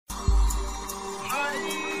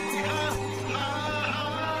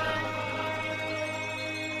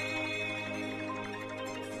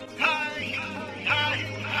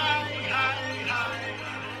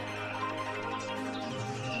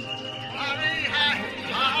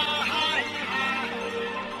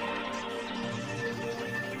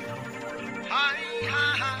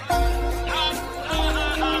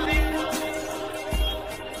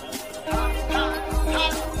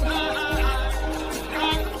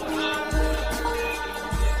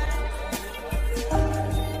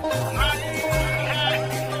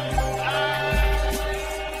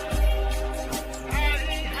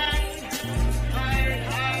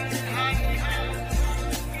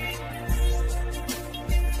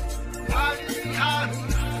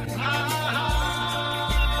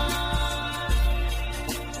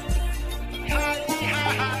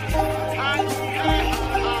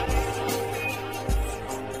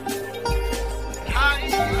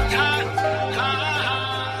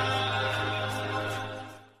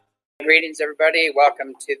greetings, everybody.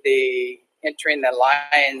 Welcome to the Entering the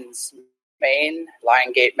Lion's Mane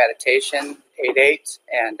Lion Gate Meditation 8-8,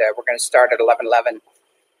 and we're going to start at 11:11.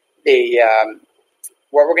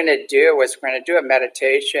 What we're going to do is we're going to do a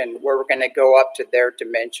meditation where we're going to go up to their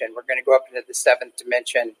dimension. We're going to go up into the seventh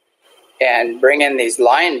dimension and bring in these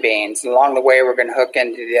lion beings. And along the way, we're going to hook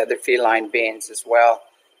into the other feline beings as well,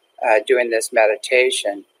 doing this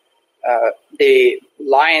meditation. The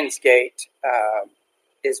Lion's Gate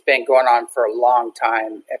has been going on for a long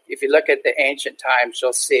time. If you look at the ancient times,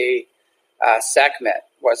 you'll see Sekhmet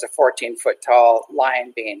was a 14-foot tall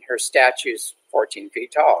lion being. Her statue's 14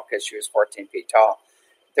 feet tall because she was 14 feet tall.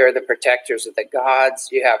 They're the protectors of the gods.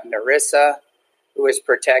 You have Narissa, who is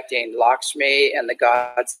protecting Lakshmi and the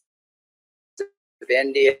gods of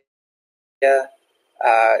India.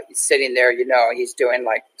 Sitting there, he's doing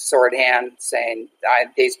like sword hand, saying,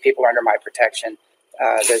 these people are under my protection.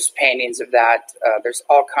 There's paintings of that. There's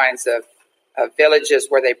all kinds of villages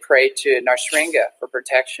where they pray to Narshringa for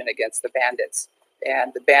protection against the bandits.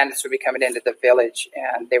 And the bandits would be coming into the village,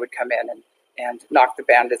 and they would come in and knock the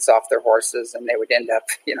bandits off their horses, and they would end up,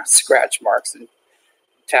 scratch marks and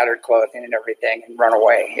tattered clothing and everything, and run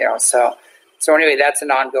away. So anyway, that's an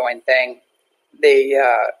ongoing thing.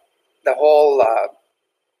 The whole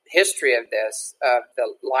history of this, of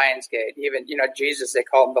the Lion's Gate, even Jesus, they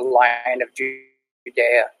call him the Lion of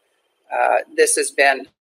Judea. This has been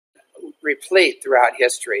replete throughout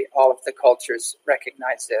history. All of the cultures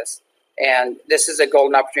recognize this. And this is a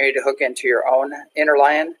golden opportunity to hook into your own inner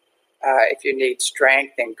lion. If you need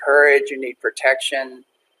strength and courage, you need protection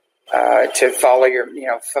to follow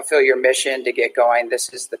fulfill your mission, to get going, this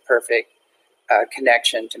is the perfect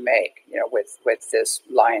connection to make, with this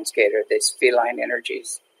Lion's Gate or these feline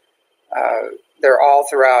energies. They're all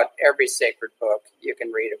throughout every sacred book. You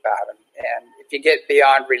can read about them. And if you get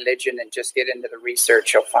beyond religion and just get into the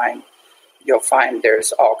research, you'll find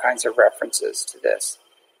there's all kinds of references to this.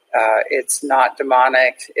 It's not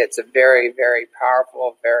demonic. It's a very, very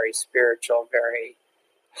powerful, very spiritual, very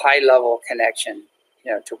high-level connection,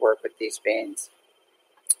 to work with these beings.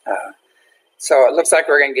 So it looks like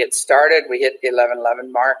we're going to get started. We hit the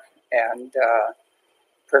 11:11 mark, and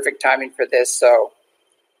perfect timing for this. So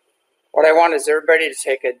what I want is everybody to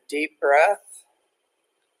take a deep breath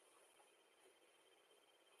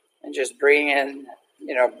and just breathe in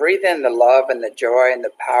the love and the joy and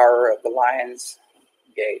the power of the Lion's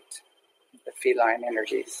Gate, the feline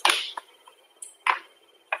energies.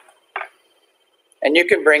 And you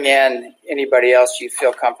can bring in anybody else you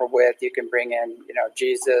feel comfortable with. You can bring in,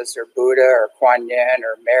 Jesus or Buddha or Kuan Yin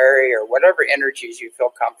or Mary or whatever energies you feel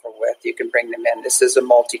comfortable with. You can bring them in. This is a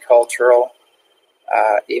multicultural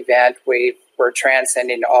event. We're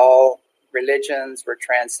transcending all religions. We're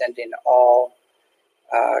transcending all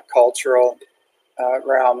cultural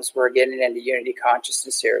realms. We're getting into unity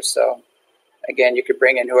consciousness here. So, again, you could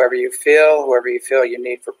bring in whoever you feel you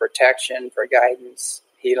need for protection, for guidance,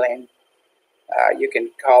 healing. You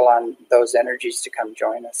can call on those energies to come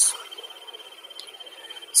join us.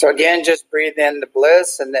 So again, just breathe in the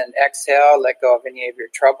bliss and then exhale. Let go of any of your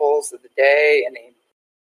troubles of the day,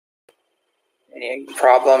 any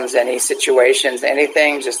problems, any situations,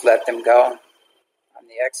 anything. Just let them go on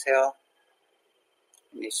the exhale.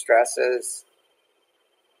 Any stresses.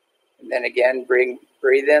 And then again,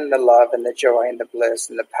 breathe in the love and the joy and the bliss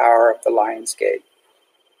and the power of the Lion's Gate.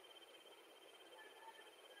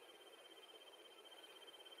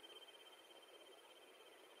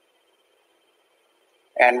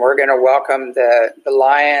 And we're going to welcome the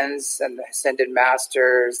lions and the ascended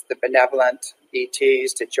masters, the benevolent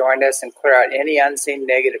ETs to join us and clear out any unseen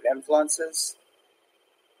negative influences,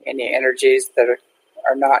 any energies that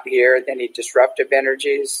are not here, any disruptive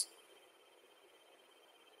energies.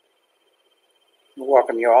 We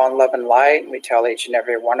welcome you all in love and light. We tell each and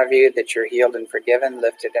every one of you that you're healed and forgiven,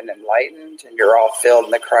 lifted and enlightened, and you're all filled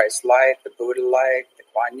in the Christ light, the Buddha light, the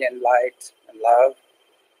Kuan Yin light, and love.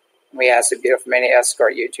 We ask the beautiful many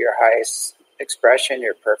escort you to your highest expression,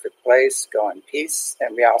 your perfect place. Go in peace.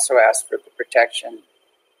 And we also ask for the protection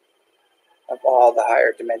of all the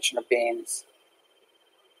higher dimensional beings.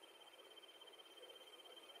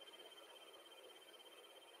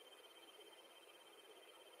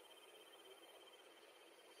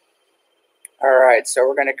 All right, so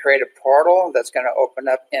we're going to create a portal that's going to open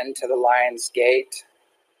up into the Lion's Gate.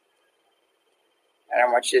 And I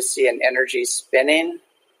want you to see an energy spinning.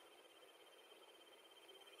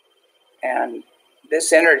 And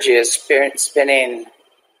this energy is spinning,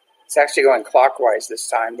 it's actually going clockwise this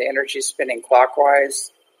time. The energy is spinning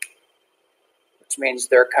clockwise, which means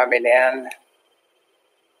they're coming in.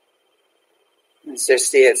 And so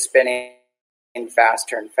see it spinning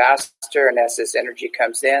faster and faster, and as this energy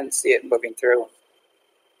comes in, see it moving through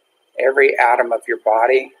every atom of your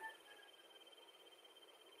body.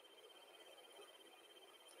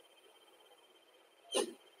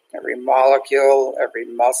 Every molecule, every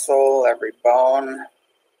muscle, every bone.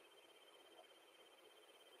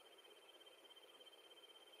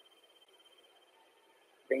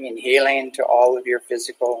 Bringing healing to all of your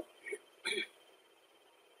physical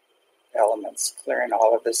elements, clearing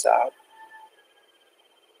all of this out.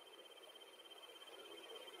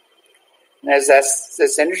 And as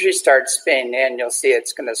this energy starts spinning in, you'll see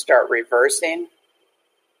it's going to start reversing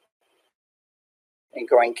and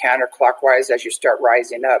going counterclockwise as you start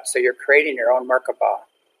rising up. So you're creating your own Merkaba.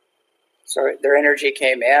 So their energy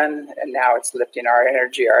came in, and now it's lifting our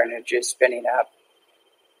energy. Our energy is spinning up.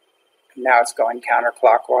 And now it's going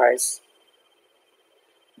counterclockwise.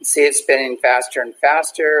 You see it spinning faster and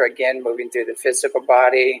faster, again moving through the physical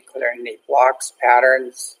body, clearing any blocks,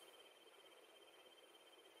 patterns.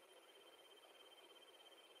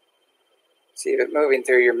 See it moving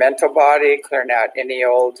through your mental body, clearing out any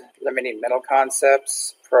old limiting mental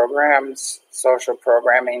concepts, programs, social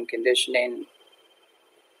programming, conditioning.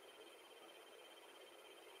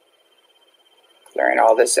 Clearing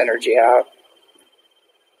all this energy out.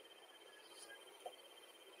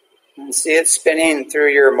 And see it spinning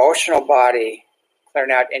through your emotional body,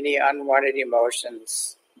 clearing out any unwanted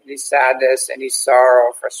emotions, any sadness, any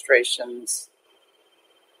sorrow, frustrations.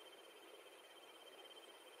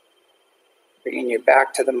 Bringing you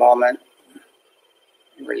back to the moment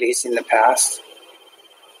and releasing the past.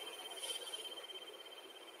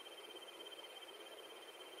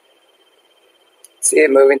 See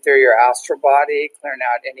it moving through your astral body, clearing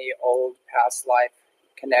out any old past life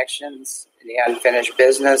connections, any unfinished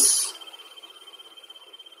business.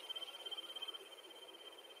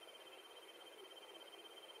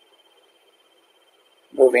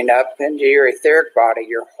 Moving up into your etheric body,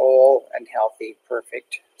 your whole and healthy,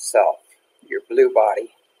 perfect self. Your blue body.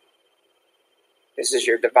 This is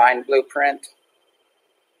your divine blueprint.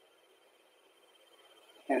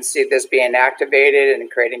 And see this being activated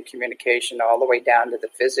and creating communication all the way down to the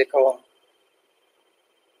physical.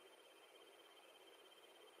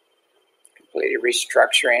 Completely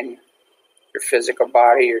restructuring your physical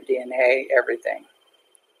body, your DNA, everything.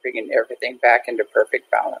 Bringing everything back into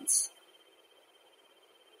perfect balance.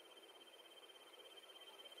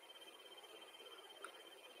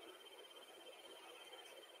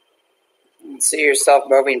 See yourself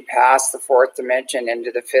moving past the fourth dimension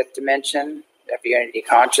into the fifth dimension of unity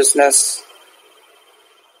consciousness.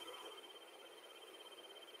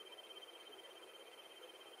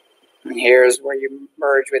 And here's where you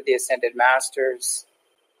merge with the Ascended Masters,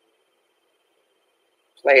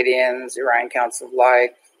 Pleiadians, Orion Counts of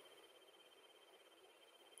Light,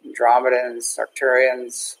 Andromedans,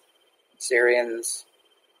 Arcturians, Sirians.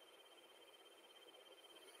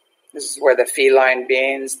 This is where the feline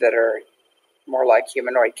beings that are more like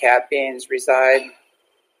humanoid cat beings reside,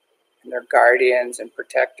 and they're guardians and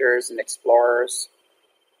protectors and explorers.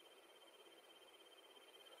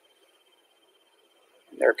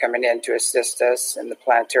 And they're coming in to assist us in the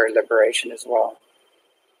planetary liberation as well.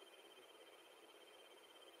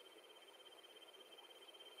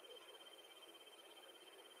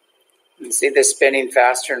 You see this spinning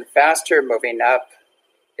faster and faster, moving up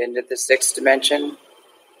into the sixth dimension.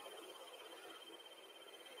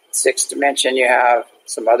 Sixth dimension, you have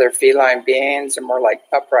some other feline beings, and more like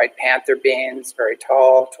upright panther beings, very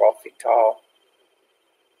tall, 12 feet tall.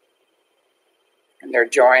 And they're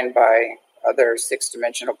joined by other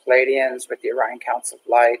six-dimensional Pleiadians with the Orion Counts of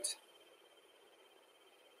Light.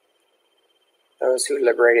 Those who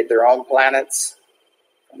liberated their own planets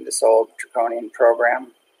from this old draconian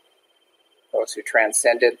program. Those who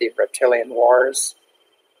transcended the reptilian wars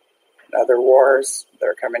and other wars.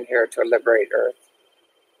 They're coming here to liberate Earth.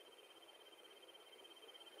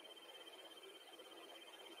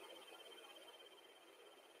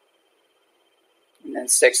 And in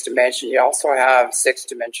sixth dimension, you also have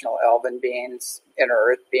six-dimensional elven beings, inner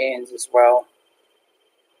earth beings as well,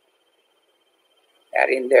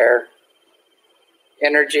 adding their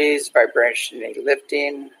energies, vibrationally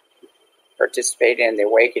lifting, participating in the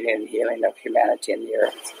awakening and healing of humanity and the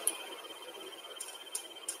earth.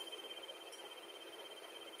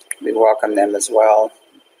 We welcome them as well.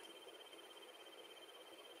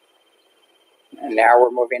 And now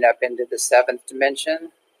we're moving up into the seventh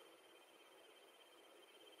dimension.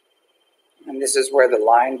 And this is where the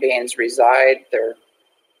line beings reside. They're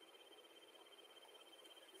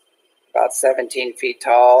about 17 feet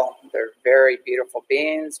tall. They're very beautiful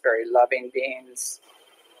beings, very loving beings.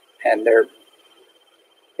 And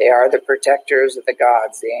They are the protectors of the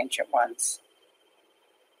gods, the ancient ones.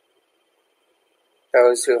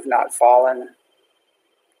 Those who have not fallen,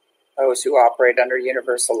 those who operate under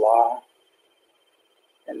universal law,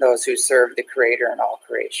 and those who serve the Creator in all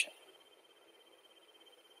creation.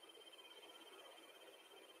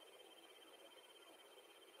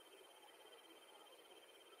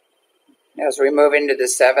 As we move into the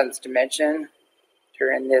seventh dimension,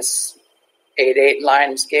 during this 8-8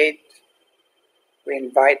 Lion's Gate, we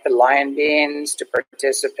invite the lion beings to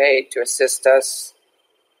participate, to assist us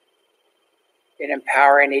in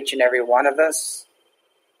empowering each and every one of us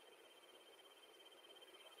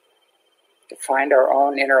to find our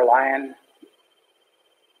own inner lion,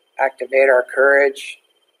 activate our courage,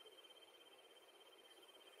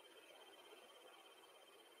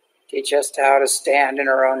 teach us how to stand in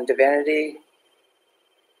our own divinity,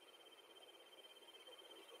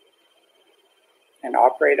 and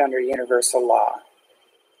operate under universal law,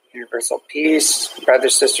 universal peace,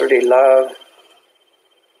 brother-sisterly love,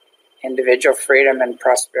 individual freedom and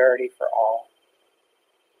prosperity for all.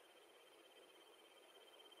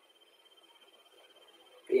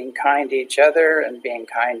 Being kind to each other and being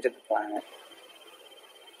kind to the planet.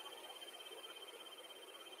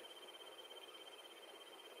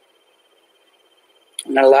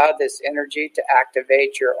 And allow this energy to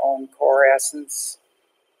activate your own core essence,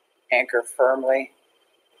 anchor firmly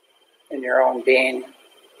in your own being.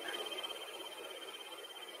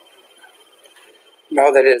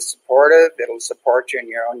 Know that it is supportive, it'll support you in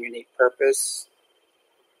your own unique purpose.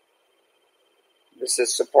 This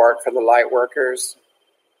is support for the light workers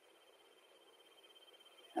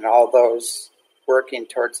and all those working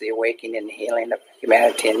towards the awakening and healing of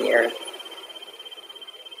humanity and the earth.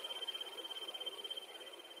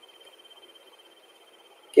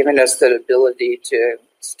 Giving us the ability to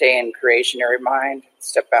stay in creationary mind,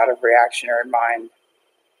 step out of reactionary mind,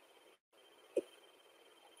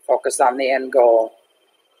 focus on the end goal,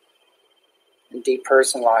 and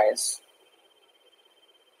depersonalize.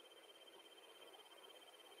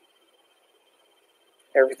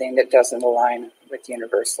 Everything that doesn't align with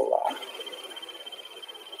universal law.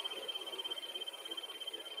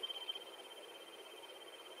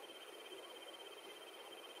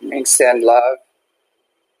 We send love.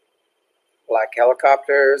 Black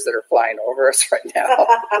helicopters that are flying over us right now.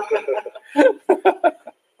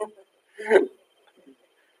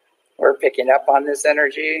 We're picking up on this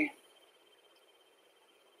energy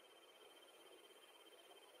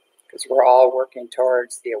because we're all working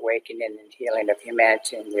towards the awakening and healing of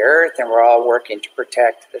humanity and the earth, and we're all working to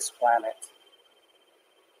protect this planet.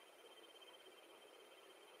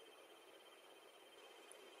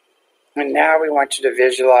 And now we want you to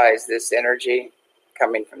visualize this energy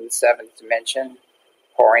coming from the seventh dimension,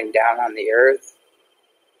 pouring down on the earth,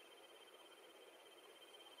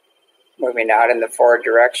 moving out in the four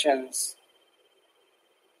directions,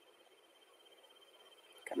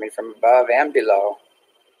 coming from above and below.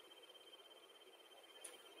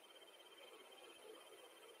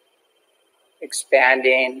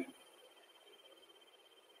 Expanding,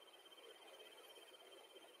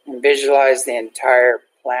 and visualize the entire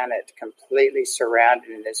planet completely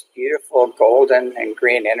surrounded in this beautiful golden and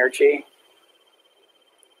green energy,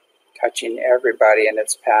 touching everybody in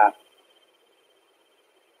its path,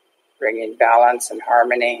 bringing balance and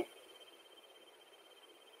harmony,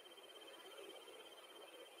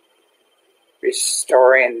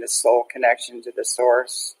 restoring the soul connection to the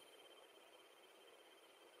source.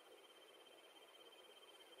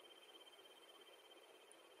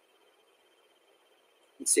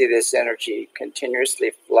 And see this energy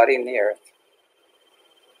continuously flooding the earth.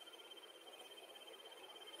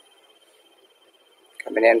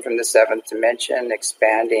 Coming in from the seventh dimension,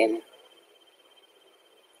 expanding,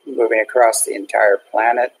 moving across the entire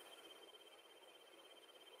planet.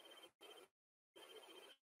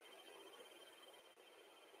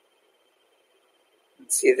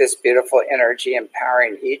 And see this beautiful energy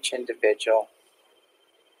empowering each individual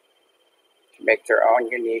to make their own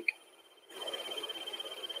unique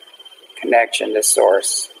connection to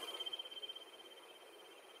Source.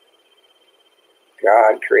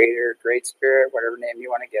 God, Creator, Great Spirit, whatever name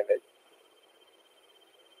you want to give it.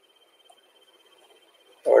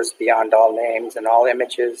 Lord is beyond all names and all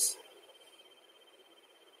images.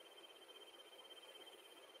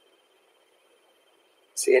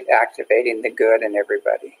 See it activating the good in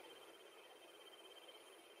everybody.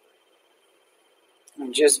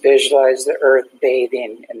 And just visualize the earth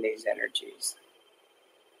bathing in these energies.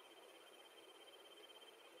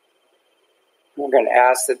 We're going to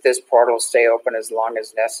ask that this portal stay open as long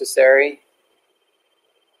as necessary.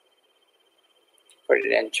 Put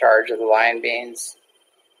it in charge of the lion beings.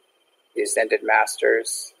 the ascended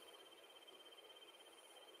masters,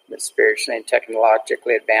 the spiritually and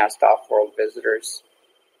technologically advanced off-world visitors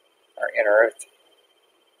are in Earth,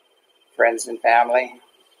 friends and family.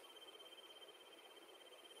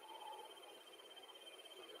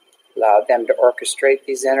 Allow them to orchestrate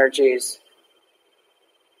these energies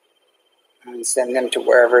and send them to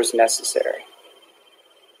wherever is necessary,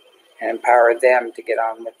 and empower them to get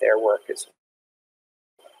on with their work as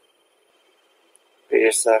well. Feel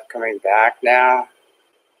yourself coming back now.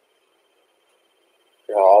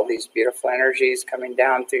 Feel all these beautiful energies coming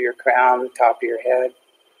down through your crown, top of your head,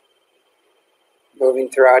 moving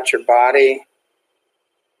throughout your body,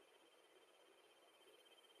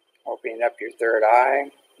 opening up your third eye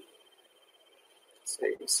so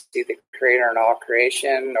you can see the Creator in all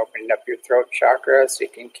creation, opening up your throat chakra so you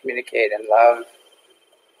can communicate in love,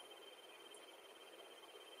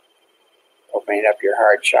 opening up your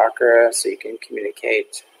heart chakra so you can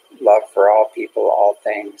communicate love for all people, all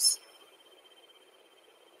things.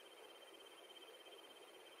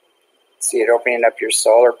 See it opening up your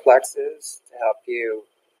solar plexus to help you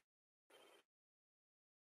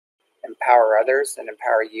empower others and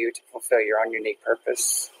empower you to fulfill your own unique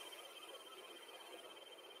purpose.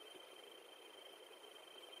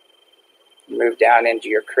 Move down into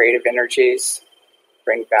your creative energies,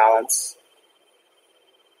 bring balance.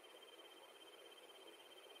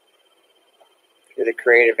 Through the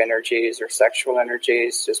creative energies or sexual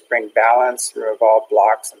energies, just bring balance, remove all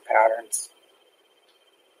blocks and patterns,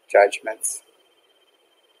 judgments.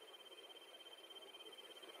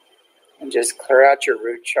 And just clear out your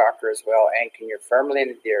root chakra as well, anchoring you firmly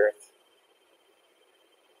into the earth.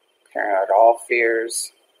 Clearing out all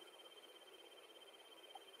fears,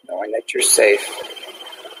 knowing that you're safe.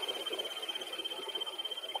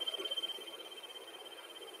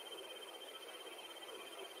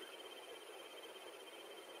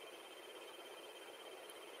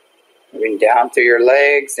 Moving down through your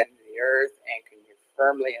legs into the earth, anchoring you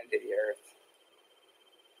firmly into the earth.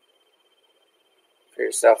 Feel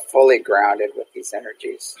yourself fully grounded with these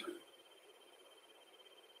energies.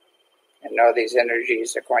 And know these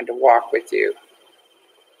energies are going to walk with you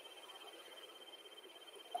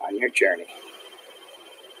on your journey.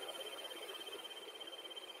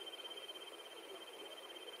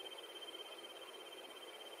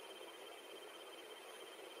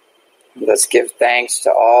 Let's give thanks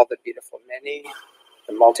to all the beautiful many,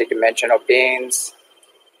 the multidimensional beings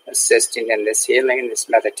assisting in this healing, this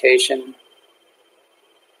meditation.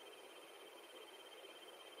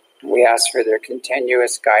 We ask for their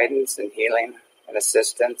continuous guidance and healing and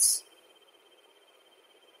assistance.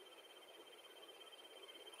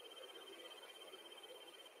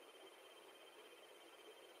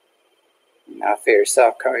 Now feel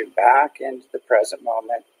yourself coming back into the present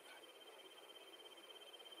moment.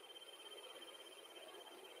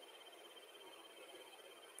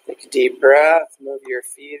 Take a deep breath, move your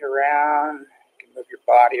feet around, you can move your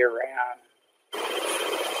body around.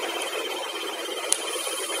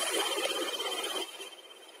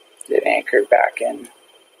 Get anchored back in.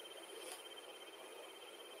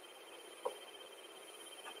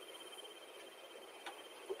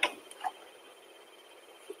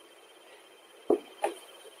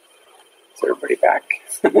 Is everybody back?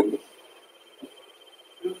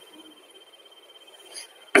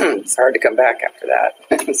 It's hard to come back after that.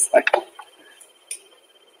 It's like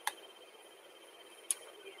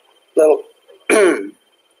little hang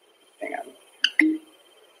on.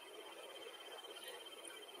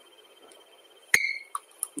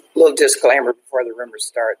 Little disclaimer before the rumors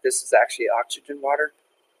start. This is actually oxygen water.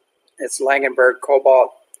 It's Langenberg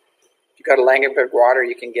Cobalt. If you go to Langenberg water,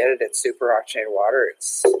 you can get it. It's super oxygenated water.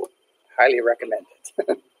 It's highly recommended.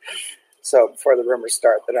 So before the rumors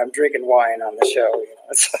start that I'm drinking wine on the show,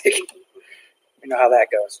 it's like, you know how that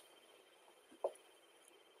goes.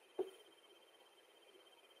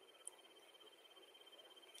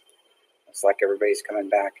 It's like everybody's coming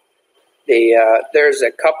back. There's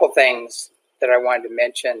a couple things that I wanted to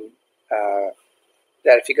mention,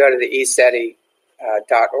 that if you go to the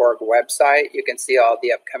ECETI.org website, you can see all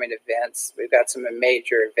the upcoming events. We've got some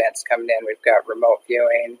major events coming in. We've got remote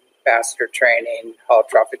viewing, ambassador training,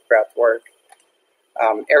 holotrophic breath work.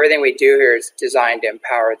 Everything we do here is designed to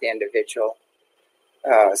empower the individual.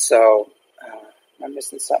 I'm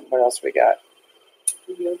missing something. What else we got?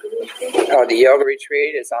 The yoga retreat? Oh, the yoga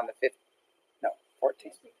retreat is on the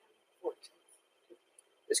 14th.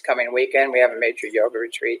 This coming weekend, we have a major yoga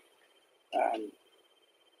retreat.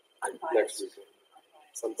 Unbiased.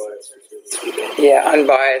 Yeah,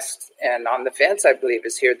 Unbiased and On the Fence, I believe,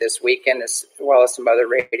 is here this weekend, as well as some other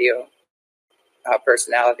radio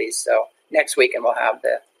personalities. So next weekend we'll have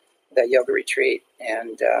the the yoga retreat.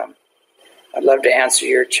 And I'd love to answer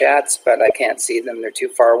your chats, but I can't see them. They're too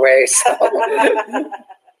far away. So,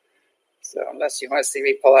 so unless you want to see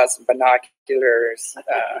me pull out some binoculars,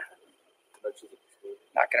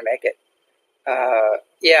 not going to make it.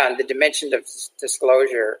 And the dimension of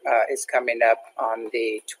disclosure is coming up on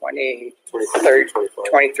the 23rd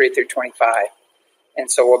through 25. And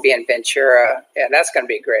so we'll be in Ventura, and that's going to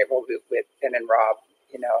be great. We'll be with Ben and Rob,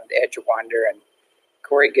 the Edge of Wonder, and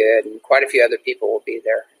Corey Good, and quite a few other people will be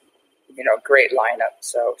there. Great lineup,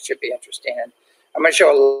 so it should be interesting. And I'm going to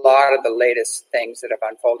show a lot of the latest things that have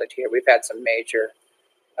unfolded here. We've had some major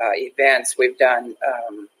events. We've done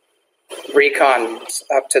recons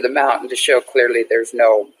up to the mountain to show clearly there's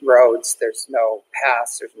no roads, there's no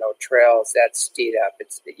paths, there's no trails. That's steed up.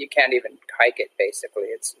 You can't even hike it, basically.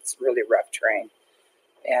 It's really rough terrain.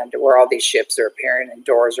 And where all these ships are appearing and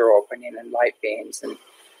doors are opening and light beams.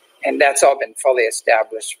 And that's all been fully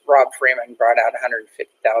established. Rob Freeman brought out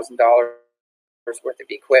 $150,000 worth of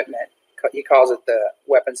equipment. He calls it the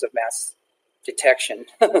weapons of mass detection.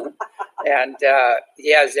 And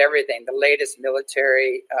he has everything, the latest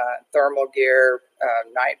military, thermal gear,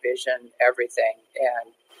 night vision, everything.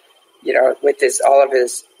 And, with all of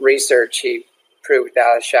his research, he proved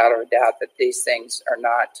without a shadow of a doubt that these things are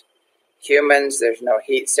not humans. There's no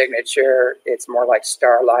heat signature. It's more like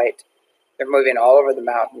starlight. They're moving all over the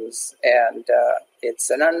mountains, and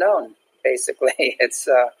it's an unknown, basically.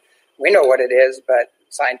 We know what it is, but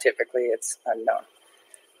scientifically it's unknown.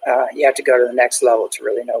 You have to go to the next level to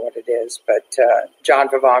really know what it is. But John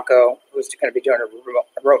Vivanco, who's going to be doing a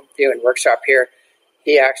remote viewing workshop here,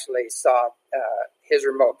 he actually saw his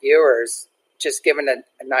remote viewers just given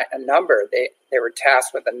a number. They were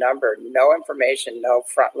tasked with a number, no information, no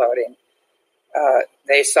front loading.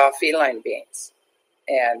 They saw feline beings,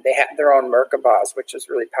 and they had their own Merkabahs, which was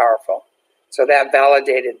really powerful. So that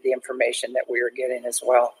validated the information that we were getting as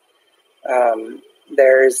well.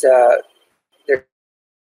 There's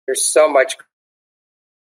so much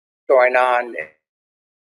going on,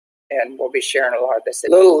 and we'll be sharing a lot of this. A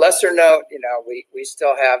little lesser note, we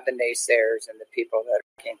still have the naysayers and the people that are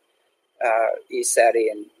making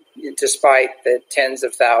ECETI, and despite the tens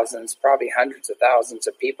of thousands, probably hundreds of thousands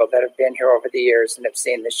of people that have been here over the years and have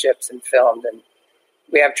seen the ships and filmed, and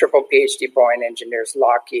we have triple PhD Boeing engineers,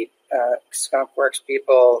 Lockheed, Skunk Works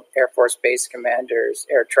people, Air Force base commanders,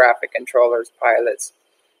 air traffic controllers, pilots,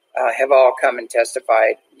 have all come and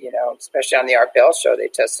testified, especially on the Art Bell show, they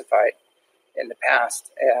testified in the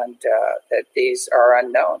past, and that these are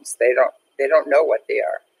unknowns. They don't know what they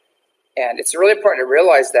are. And it's really important to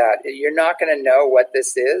realize that you're not going to know what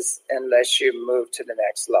this is unless you move to the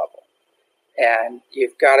next level. And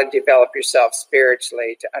you've got to develop yourself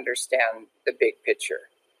spiritually to understand the big picture.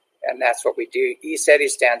 And that's what we do. ECETI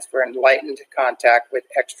stands for Enlightened Contact with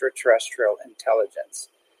Extraterrestrial Intelligence.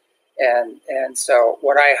 And so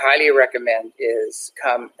what I highly recommend is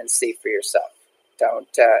come and see for yourself. Don't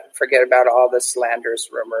forget about all the slanderous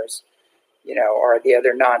rumors, or the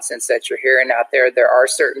other nonsense that you're hearing out there. There are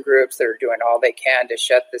certain groups that are doing all they can to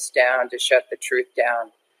shut this down, to shut the truth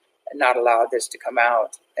down, and not allow this to come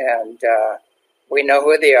out. And we know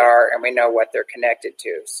who they are, and we know what they're connected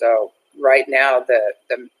to. So right now,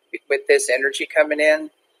 with this energy coming in,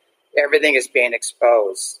 everything is being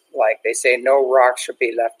exposed. Like they say, no rock should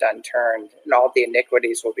be left unturned, and all the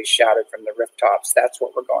iniquities will be shouted from the rooftops. That's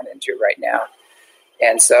what we're going into right now.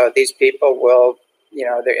 And so these people will,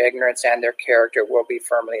 their ignorance and their character will be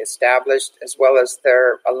firmly established, as well as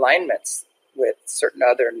their alignments with certain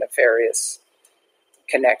other nefarious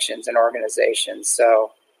connections and organizations.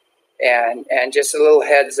 So, and just a little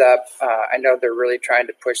heads up, I know they're really trying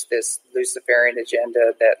to push this Luciferian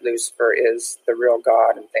agenda that Lucifer is the real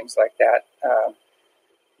God and things like that.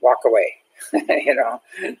 Walk away,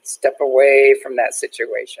 step away from that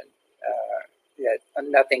situation.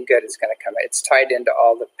 Nothing good is going to come. It's tied into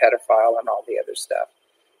all the pedophile and all the other stuff,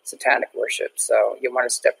 satanic worship. So you want to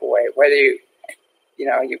step away. Whether you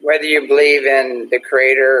believe in the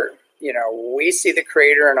Creator, we see the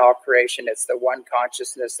Creator in all creation. It's the one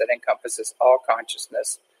consciousness that encompasses all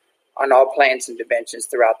consciousness on all planes and dimensions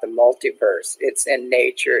throughout the multiverse. It's in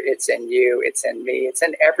nature. It's in you. It's in me. It's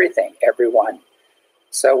in everything, everyone.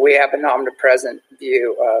 So we have an omnipresent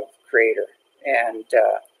view of Creator, and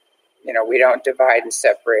we don't divide and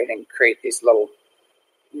separate and create these little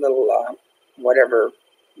whatever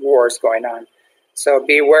wars going on. So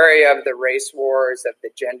be wary of the race wars, of the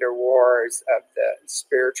gender wars, of the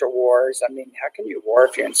spiritual wars. I mean, how can you war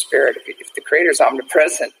if you're in spirit? If the Creator's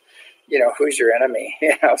omnipresent, who's your enemy?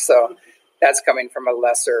 So that's coming from a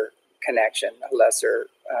lesser connection, a lesser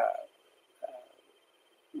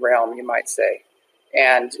realm, you might say.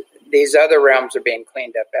 And these other realms are being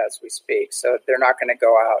cleaned up as we speak, so they're not going to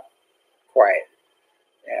go out quiet.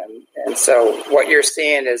 And so what you're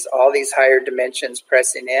seeing is all these higher dimensions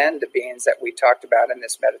pressing in, the beings that we talked about in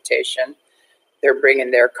this meditation. They're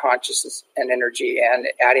bringing their consciousness and energy in,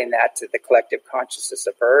 adding that to the collective consciousness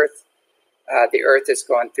of Earth. The Earth is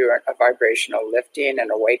going through a vibrational lifting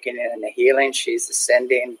and awakening and a healing. She's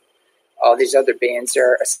ascending. All these other beings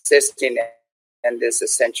are assisting in this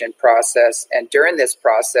ascension process. And during this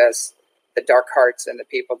process, the dark hearts and the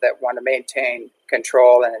people that want to maintain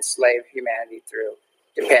control and enslave humanity through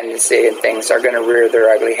dependency and things are going to rear their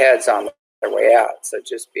ugly heads on their way out. So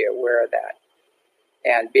just be aware of that.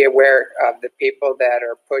 And be aware of the people that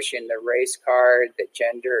are pushing the race card, the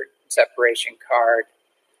gender separation card,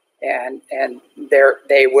 and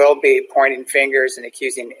they will be pointing fingers and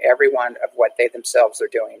accusing everyone of what they themselves are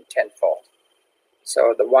doing tenfold.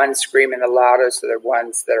 So the ones screaming the loudest are the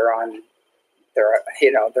ones that are on,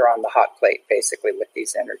 they're on the hot plate basically with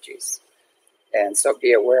these energies. And so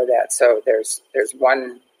be aware of that. So there's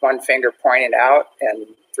one finger pointing out and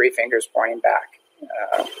three fingers pointing back.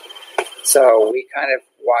 So we kind of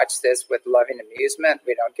watch this with loving amusement.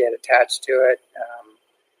 We don't get attached to it.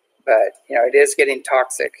 But, it is getting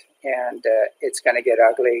toxic, and it's going to get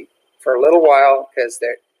ugly for a little while because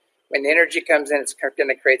when the energy comes in, it's going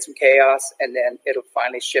to create some chaos, and then it'll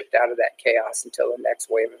finally shift out of that chaos until the next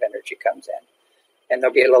wave of energy comes in. And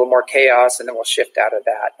there'll be a little more chaos, and then we'll shift out of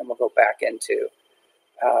that, and we'll go back into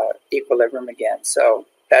equilibrium again. So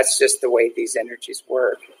that's just the way these energies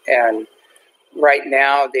work. And right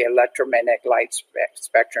now, the electromagnetic light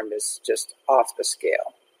spectrum is just off the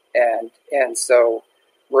scale. And so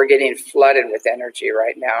we're getting flooded with energy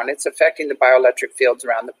right now, and it's affecting the bioelectric fields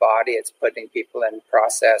around the body. It's putting people in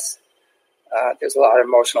process. There's a lot of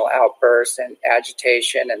emotional outbursts and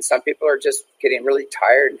agitation, and some people are just getting really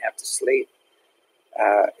tired and have to sleep.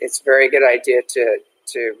 It's a very good idea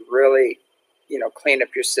to really, clean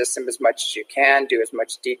up your system as much as you can, do as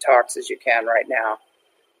much detox as you can right now,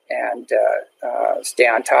 and stay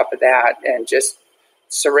on top of that, and just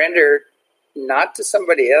surrender not to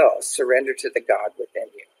somebody else, surrender to the God within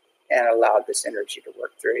you, and allow this energy to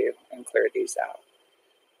work through you and clear these out.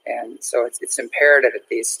 And so it's imperative at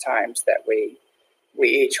these times that we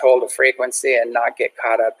each hold a frequency and not get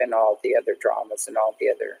caught up in all the other dramas and all the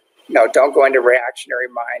other. Don't go into reactionary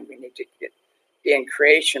mind. We need to be in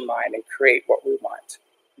creation mind and create what we want,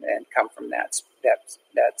 and come from that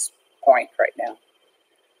point right now.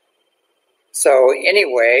 So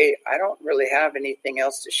anyway, I don't really have anything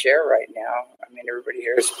else to share right now. I mean, everybody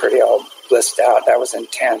here is pretty all blissed out. That was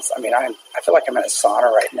intense. I mean, I feel like I'm in a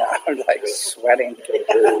sauna right now. I'm like sweating.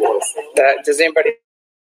 Does anybody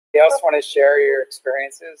else want to share your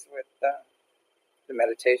experiences with the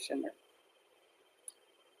meditation?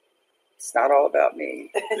 It's not all about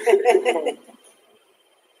me.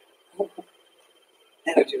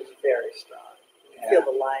 Energy was very strong. You feel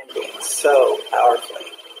the line being so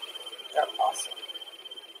powerfully. They're awesome.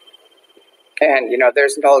 And,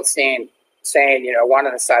 there's an old saying, one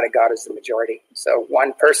on the side of God is the majority. So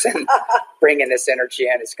one person bringing this energy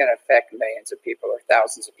in is going to affect millions of people or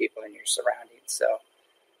thousands of people in your surroundings. So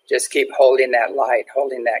just keep holding that light,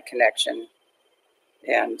 holding that connection.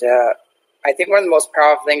 And I think one of the most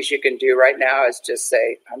powerful things you can do right now is just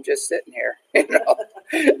say, I'm just sitting here,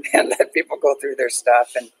 and let people go through their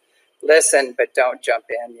stuff and listen, but don't jump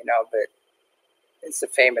in, but it's a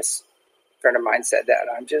famous friend of mine said that,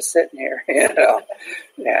 I'm just sitting here,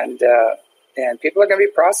 and people are going to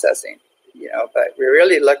be processing, but we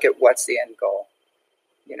really look at what's the end goal,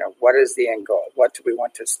 what is the end goal? What do we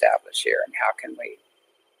want to establish here? And how can we,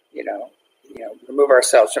 remove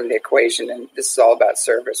ourselves from the equation? And this is all about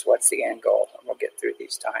service. What's the end goal? And we'll get through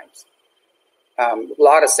these times. A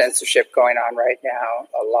lot of censorship going on right now,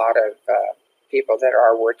 a lot of people that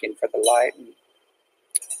are working for the light, and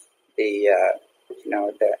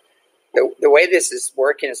the way this is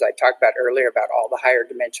working, as I talked about earlier, about all the higher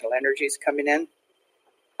dimensional energies coming in,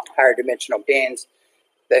 higher dimensional beings.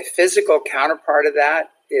 The physical counterpart of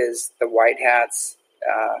that is the white hats,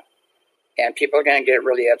 and people are going to get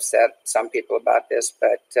really upset, some people, about this,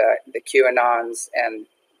 but the QAnons, and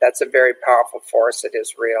that's a very powerful force that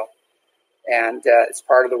is real. And it's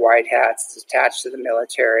part of the white hats. It's attached to the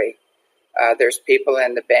military. There's people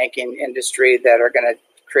in the banking industry that are going to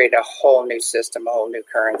create a whole new system, a whole new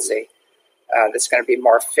currency that's going to be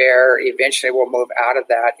more fair. Eventually, we'll move out of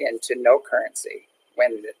that into no currency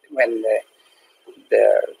when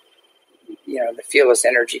the fuelless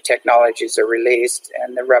energy technologies are released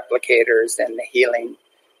and the replicators and the healing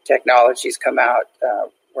technologies come out.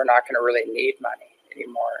 We're not going to really need money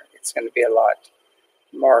anymore. It's going to be a lot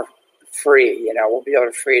more free. We'll be able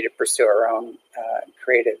to free to pursue our own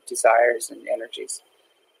creative desires and energies.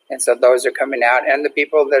 And so those are coming out, and the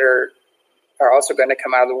people that are also going to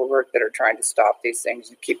come out of the woodwork that are trying to stop these things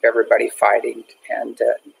and keep everybody fighting and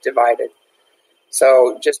divided.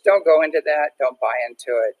 So just don't go into that. Don't buy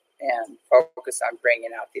into it, and focus on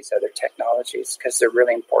bringing out these other technologies because they're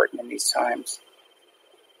really important in these times.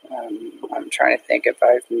 I'm trying to think if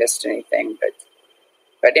I've missed anything,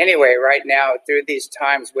 but anyway, right now through these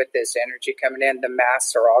times with this energy coming in, the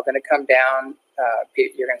masks are all going to come down.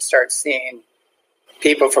 You're going to start seeing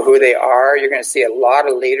people for who they are. You're going to see a lot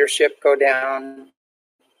of leadership go down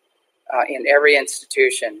in every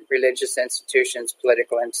institution, religious institutions,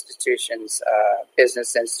 political institutions,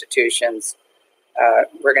 business institutions.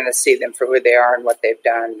 We're going to see them for who they are and what they've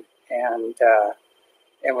done, and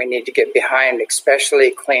we need to get behind,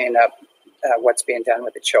 especially cleaning up what's being done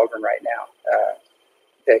with the children right now.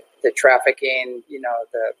 The trafficking,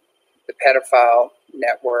 the pedophile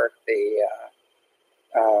network, the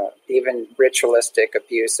even ritualistic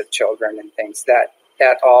abuse of children and things,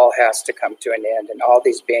 that all has to come to an end, and all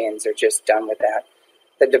these beings are just done with that.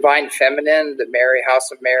 The divine feminine, the Mary,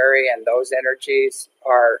 House of Mary, and those energies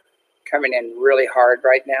are coming in really hard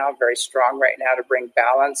right now, very strong right now to bring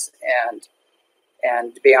balance,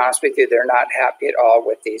 and to be honest with you, they're not happy at all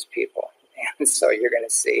with these people. And so you're going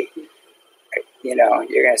to see, you're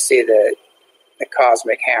going to see the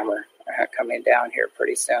cosmic hammer coming down here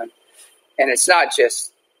pretty soon. And it's not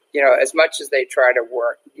just, as much as they try to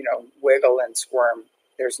work, wiggle and squirm,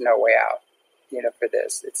 there's no way out, for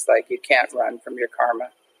this. It's like you can't run from your karma.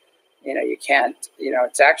 You can't,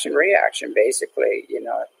 it's action, reaction, basically.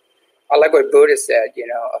 I like what Buddha said,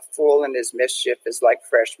 a fool in his mischief is like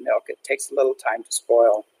fresh milk. It takes a little time to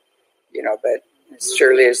spoil, but as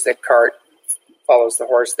surely as the cart follows the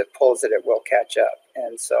horse that pulls it, it will catch up.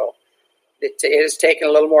 And so it has taken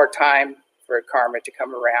a little more time for karma to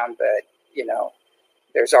come around, but,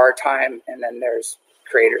 there's our time and then there's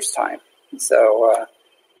Creator's time. And so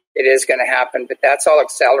it is going to happen, but that's all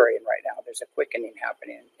accelerating right now. There's a quickening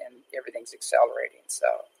happening and everything's accelerating. So,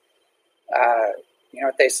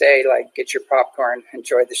 what they say, like, get your popcorn,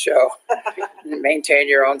 enjoy the show, maintain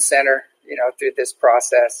your own center, through this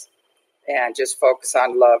process, and just focus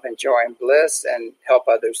on love and joy and bliss and help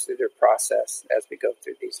others through their process as we go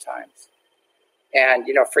through these times. And,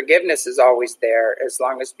 forgiveness is always there as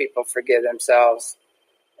long as people forgive themselves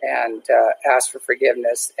and ask for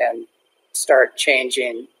forgiveness and start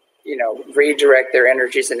changing, redirect their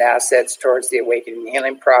energies and assets towards the awakening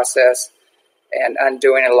healing process and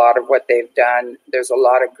undoing a lot of what they've done. There's a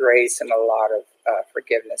lot of grace and a lot of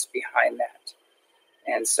forgiveness behind that.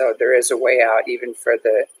 And so there is a way out even for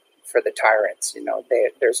the tyrants.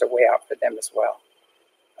 There's a way out for them as well.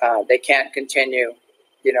 They can't continue,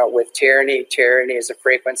 with tyranny. Tyranny is a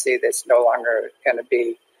frequency that's no longer going to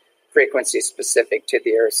be frequency specific to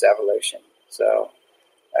the Earth's evolution. So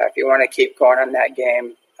if you want to keep going on that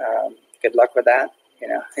game, good luck with that.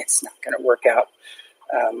 It's not going to work out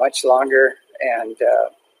much longer. And,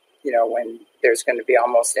 when there's going to be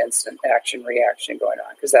almost instant action reaction going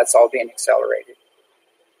on, because that's all being accelerated.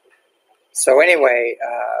 So anyway,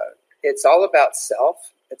 it's all about self.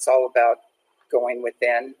 It's all about going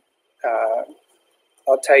within.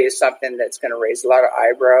 I'll tell you something that's going to raise a lot of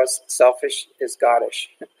eyebrows. Selfish is goddish.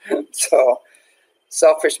 So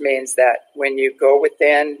selfish means that when you go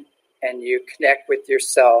within and you connect with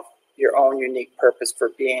yourself, your own unique purpose for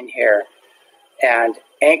being here, and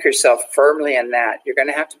anchor yourself firmly in that, you're going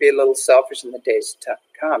to have to be a little selfish in the days to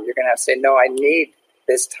come. You're going to have to say, no, I need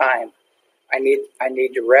this time. I need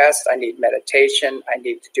to rest. I need meditation. I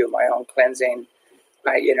need to do my own cleansing.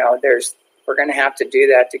 We're going to have to do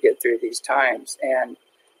that to get through these times and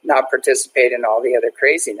not participate in all the other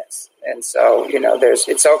craziness. And so,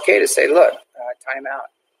 it's okay to say, look, time out.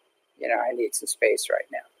 I need some space right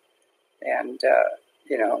now. And,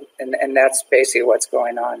 and that's basically what's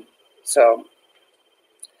going on. So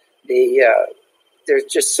there's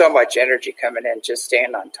just so much energy coming in. Just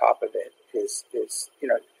staying on top of it is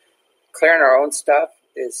clearing our own stuff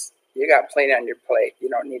is, you got plenty on your plate. You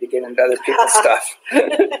don't need to get into other people's stuff.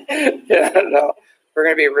 No, we're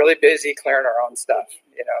going to be really busy clearing our own stuff,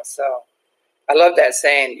 So I love that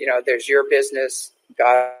saying, there's your business,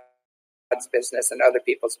 God's business, and other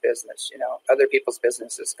people's business. Other people's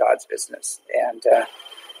business is God's business. And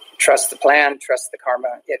trust the plan, trust the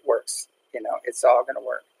karma. It works. It's all going to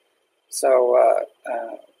work. So,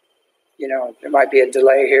 there might be a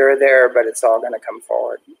delay here or there, but it's all going to come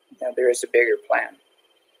forward. There is a bigger plan.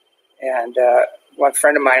 And one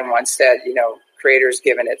friend of mine once said, Creator's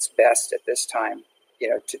given its best at this time,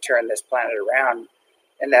 to turn this planet around.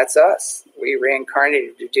 And that's us. We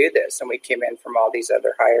reincarnated to do this, and we came in from all these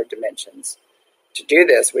other higher dimensions to do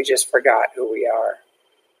this. We just forgot who we are.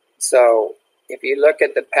 So if you look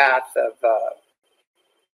at the path of,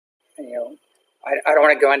 I don't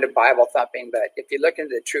want to go into Bible thumping, but if you look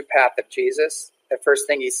into the true path of Jesus, the first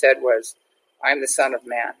thing he said was, I'm the Son of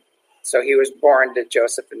Man. So he was born to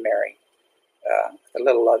Joseph and Mary. A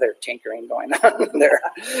little other tinkering going on there.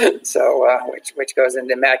 So, which goes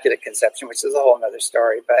into Immaculate Conception, which is a whole other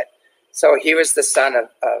story. But so he was the son of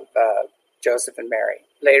Joseph and Mary.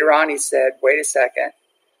 Later on, he said, wait a second,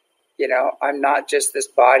 I'm not just this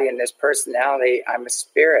body and this personality, I'm a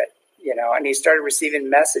spirit, and he started receiving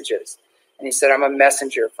messages. And he said, I'm a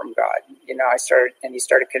messenger from God. He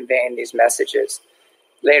started conveying these messages.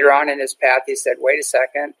 Later on in his path, he said, wait a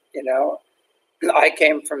second, I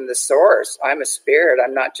came from the source. I'm a spirit.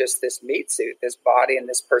 I'm not just this meat suit, this body and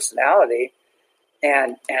this personality.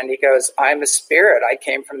 And he goes, I'm a spirit. I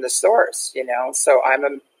came from the source, so I'm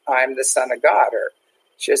the son of God, or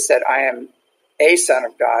just said, I am a son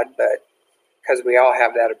of God, but because we all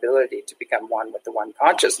have that ability to become one with the one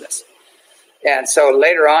consciousness. And so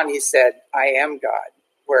later on, he said, I am God,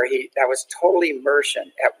 where that was total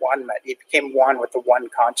immersion at one. He became one with the one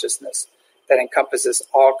consciousness that encompasses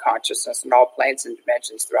all consciousness and all planes and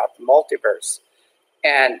dimensions throughout the multiverse.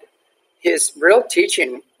 And his real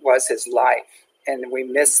teaching was his life. And we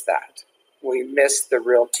miss that. We miss the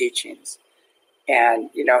real teachings. And,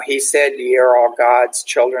 he said, ye are all God's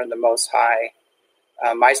children, the Most High.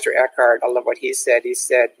 Meister Eckhart, I love what he said. He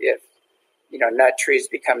said, if, nut trees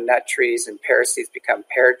become nut trees and pear seeds become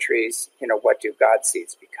pear trees, what do God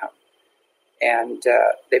seeds become? And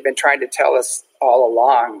they've been trying to tell us all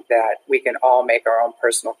along that we can all make our own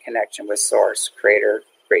personal connection with Source, Creator,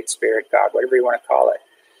 Great Spirit, God, whatever you want to call it.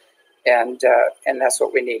 And that's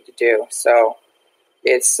what we need to do. So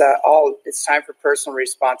it's time for personal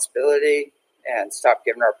responsibility and stop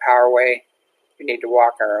giving our power away. We need to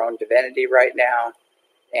walk in our own divinity right now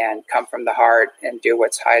and come from the heart and do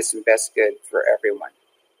what's highest and best good for everyone.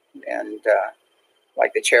 And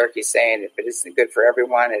like the Cherokee saying, if it isn't good for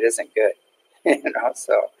everyone, it isn't good. And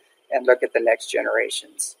look at the next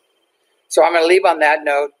generations. So I'm going to leave on that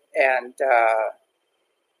note, and I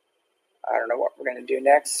don't know what we're going to do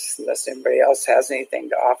next, unless anybody else has anything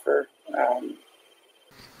to offer.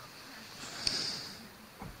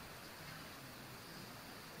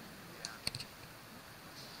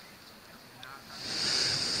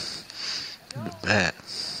 Bet.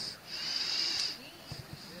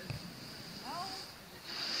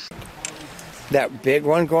 That big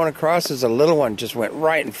one going across is a little one just went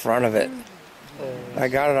right in front of it. I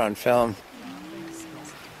got it on film.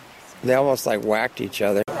 They almost like whacked each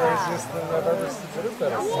other. It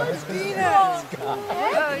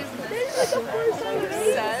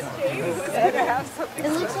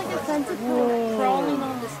looks like a tentacle crawling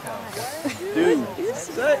on the sky. Dude,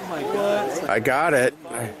 oh my God. I got it.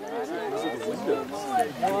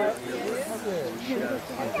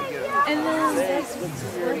 And then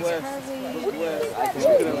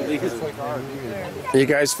You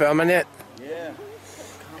guys filming it? Yeah.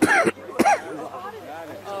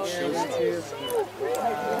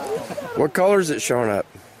 What color is it showing up?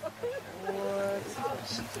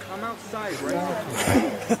 Come outside right now.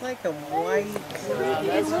 It's like a white,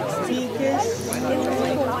 pinkish.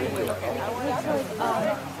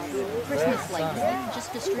 Christmas lights,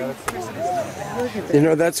 just a string of Christmas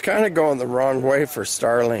lights. That's kind of going the wrong way for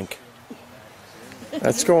Starlink.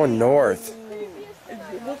 That's going north.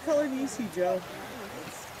 What color do you see, Joe?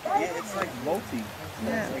 Yeah, it's like multi.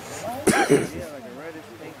 Yeah. Like a reddish,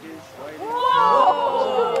 pinkish, whitish.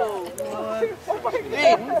 Whoa!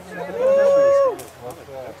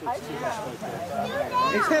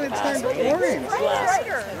 It kind of turned orange.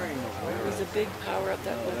 There's a big power up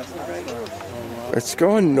that way to the right. It's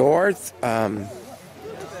going north.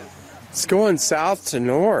 It's going south to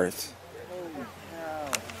north.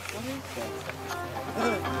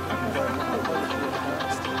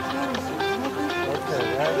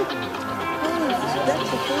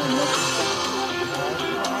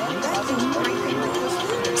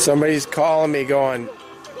 Somebody's calling me going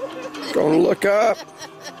look up.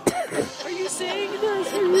 Are you seeing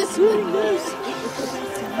this? Are you seeing this?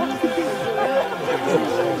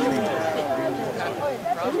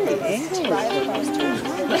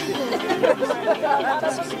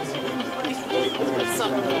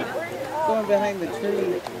 Going behind the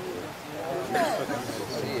tree.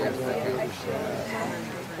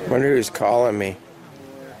 Wonder who's calling me.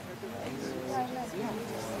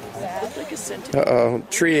 Uh-oh,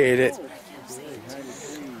 tree ate it.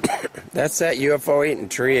 That's that UFO eating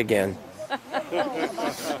tree again.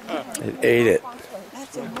 It ate it.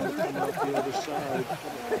 That's a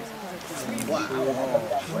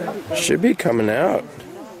Should be coming out.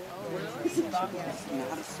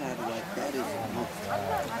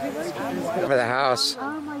 Over the house.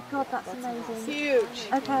 Oh my god, that's amazing. Huge.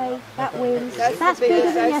 Okay, that wins. That's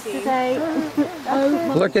bigger than yesterday.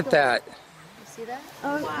 Look at that. See that?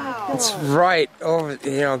 Oh my god. It's right over,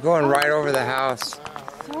 going right over the house.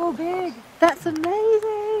 So big. That's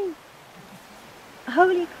amazing.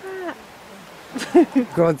 Holy crap.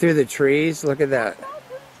 Going through the trees. Look at that.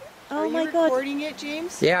 Oh Are my you god. recording it,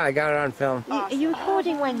 James? Yeah, I got it on film. Are you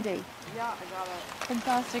recording, Wendy? Yeah, I got it.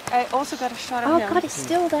 Fantastic. I also got a shot of Oh him. god, it's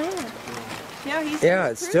still there. Yeah, he's Yeah,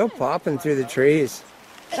 it's still popping through the trees.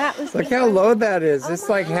 That was. Look how low that is. It's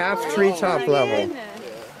like half treetop level.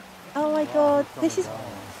 Oh my god, this is.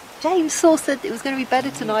 James Saw said it was going to be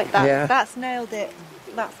better tonight. Yeah. That's nailed it.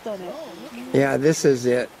 That's done it. Yeah, this is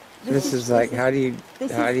it. This is like, how do you,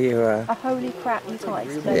 A holy crap, you can't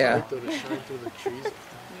explain. yeah.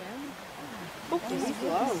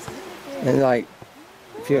 And like,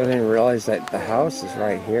 people didn't realize that the house is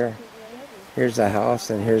right here. Here's the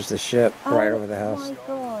house and here's the ship right over the Oh house. my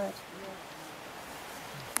god.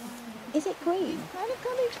 Is it green? kind of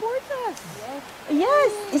coming towards us.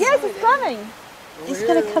 Yes, yes, it's coming. It's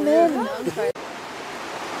going to come in.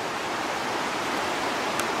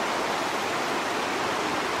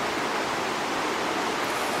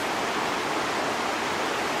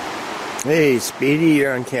 Hey, Speedy,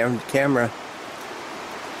 you're on camera.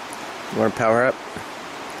 You want to power up?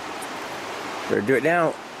 Better do it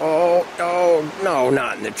now. Oh, no,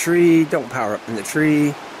 not in the tree. Don't power up in the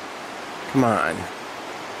tree. Come on.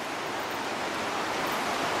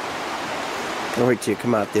 I'll wait till you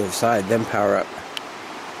come out the other side, then power up.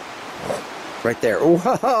 Right there.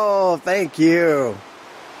 Whoa, thank you.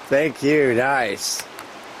 Thank you, nice.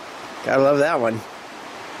 Gotta love that one.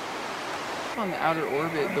 On the outer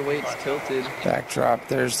orbit, the way it's tilted. Backdrop,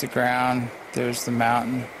 there's the ground, there's the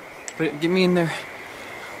mountain. But get me in there.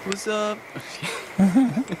 What's up?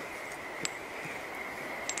 That's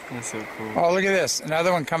so cool. Oh, look at this.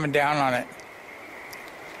 Another one coming down on it.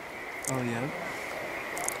 Oh, yeah.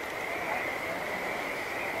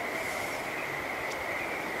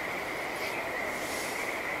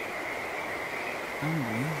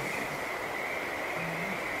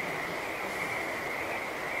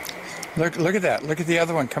 Look at that. Look at the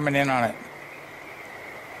other one coming in on it.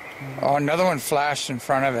 Oh, another one flashed in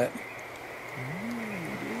front of it.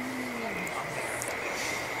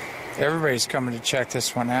 Everybody's coming to check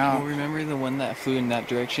this one Well, out. remember the one that flew in that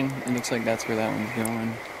direction? It looks like that's where that one's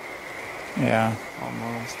going. Yeah.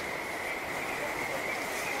 Almost.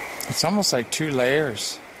 It's almost like 2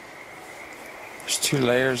 layers. There's 2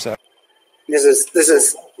 layers of. This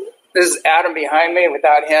is Adam behind me.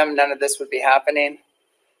 Without him, none of this would be happening.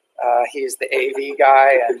 He's the AV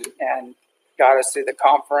guy and got us through the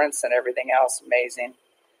conference and everything else. Amazing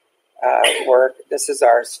work. This is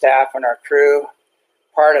our staff and our crew.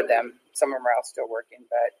 Part of them, some of them are out still working,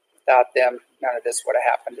 but without them, none of this would have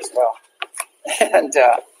happened as well. And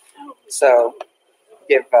so,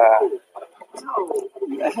 give.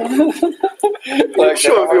 You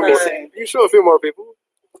show a few more people.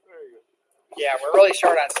 Yeah, we're really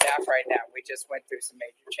short on staff right now. We just went through some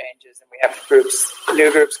major changes, and we have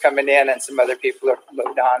new groups coming in, and some other people have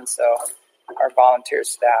moved on. So, our volunteer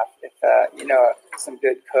staff, if you know some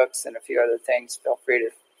good cooks and a few other things, feel free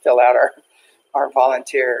to fill out our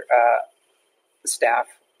volunteer staff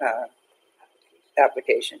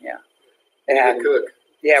application. Yeah, and Cook.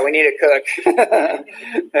 yeah, we need a cook, and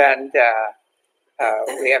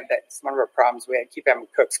we have that. It's one of our problems. We keep having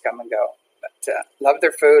cooks come and go. But love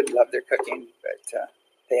their food, love their cooking, but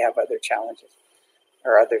they have other challenges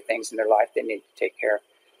or other things in their life they need to take care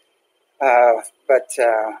of. But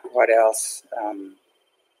what else?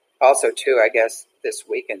 Also, too, I guess this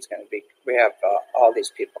weekend's going to be, we have all these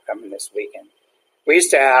people coming this weekend. We used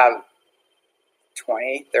to have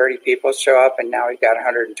 20, 30 people show up, and now we've got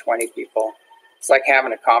 120 people. It's like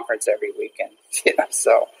having a conference every weekend,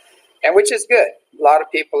 so... And which is good. A lot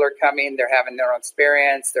of people are coming. They're having their own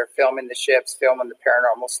experience. They're filming the ships, filming the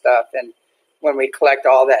paranormal stuff. And when we collect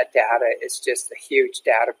all that data, it's just a huge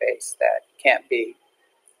database that can't be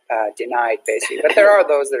denied, basically. But there are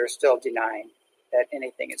those that are still denying that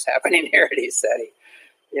anything is happening here at ECETI,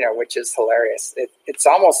 which is hilarious. It's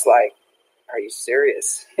almost like, are you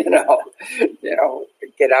serious? Get out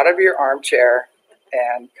of your armchair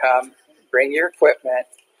and come, bring your equipment,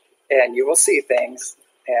 and you will see things.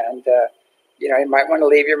 And, you might want to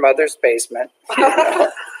leave your mother's basement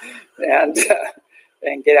and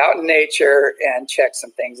get out in nature and check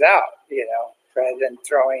some things out, rather than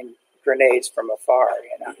throwing grenades from afar,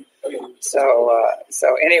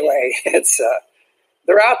 So anyway, it's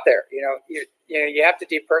they're out there. You have to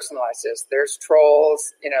depersonalize this. There's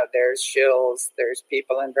trolls. There's shills. There's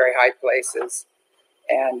people in very high places,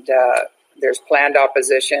 and there's planned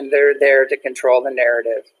opposition. They're there to control the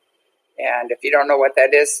narrative. And if you don't know what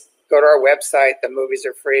that is, go to our website. The movies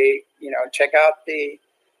are free. Check out the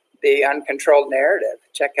uncontrolled narrative.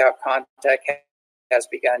 Check out Contact Has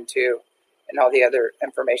Begun too, and all the other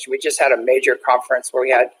information. We just had a major conference where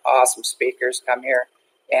we had awesome speakers come here,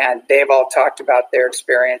 and they've all talked about their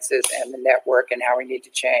experiences and the network and how we need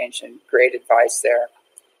to change, and great advice there.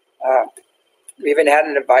 We even had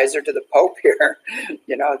an advisor to the Pope here,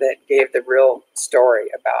 that gave the real story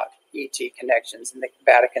about ET connections and the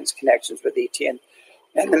Vatican's connections with ET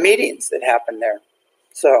and the meetings that happened there.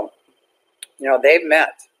 So, they've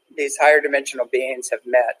met. These higher dimensional beings have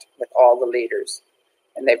met with all the leaders.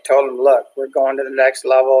 And they've told them, look, we're going to the next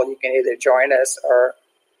level. You can either join us or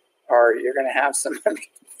you're going to have some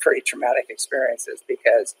pretty traumatic experiences,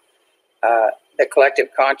 because the collective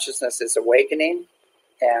consciousness is awakening,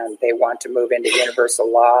 and they want to move into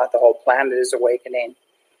universal law. The whole planet is awakening.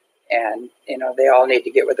 And, they all need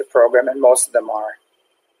to get with the program, and most of them are.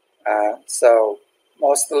 So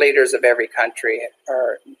most of the leaders of every country,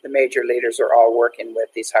 or the major leaders, are all working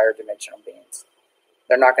with these higher dimensional beings.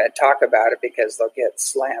 They're not going to talk about it because they'll get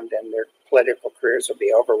slammed and their political careers will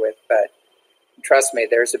be over with. But trust me,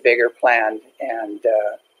 there's a bigger plan, and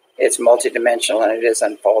it's multidimensional, and it is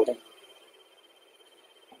unfolding.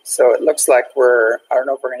 So it looks like I don't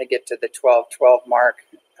know if we're going to get to the 12:12 mark.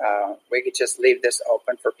 We could just leave this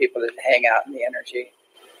open for people to hang out in the energy.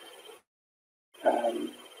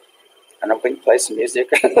 I don't know if we can play some music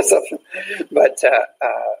or something. But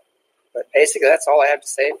basically that's all I have to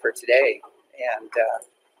say for today. And,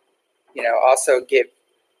 also give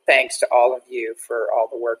thanks to all of you for all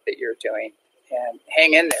the work that you're doing, and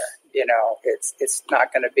hang in there. It's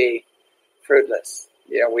not going to be fruitless.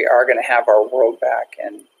 We are going to have our world back,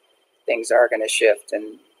 and things are going to shift,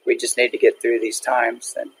 and we just need to get through these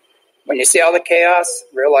times. And when you see all the chaos,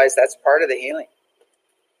 realize that's part of the healing.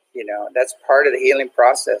 That's part of the healing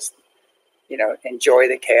process. Enjoy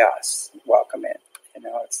the chaos. Welcome it.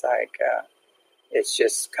 It's like it's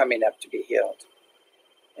just coming up to be healed.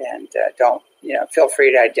 And don't, feel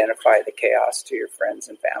free to identify the chaos to your friends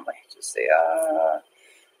and family. Just say,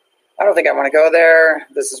 I don't think I want to go there.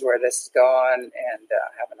 This is where this is going, and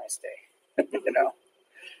have a nice day.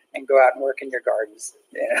 And go out and work in your gardens.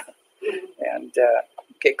 And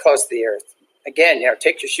get close to the earth. Again,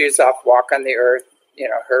 take your shoes off, walk on the earth.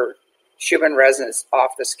 Her Schumann resonance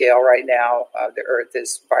off the scale right now. The earth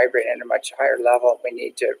is vibrating at a much higher level. We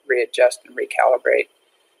need to readjust and recalibrate.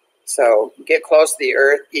 So get close to the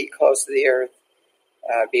earth, eat close to the earth,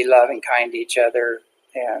 be loving, kind to each other,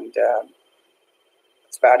 and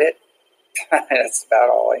that's about it. That's about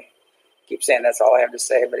all. I keep saying that's all I have to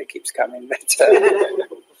say, but it keeps coming. But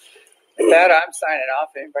with that, I'm signing off.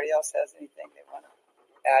 Anybody else has anything they want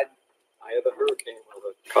to add? I have a hurricane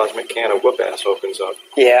where the cosmic can of whoop-ass opens up.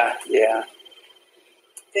 Yeah.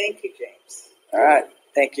 Thank you, James. All right.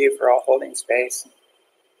 Thank you for all holding space.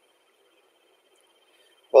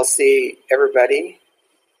 We'll see everybody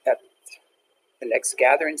at the next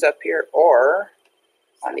gatherings up here, or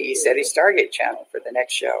on the ECETI Stargate channel for the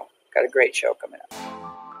next show. Got a great show coming up.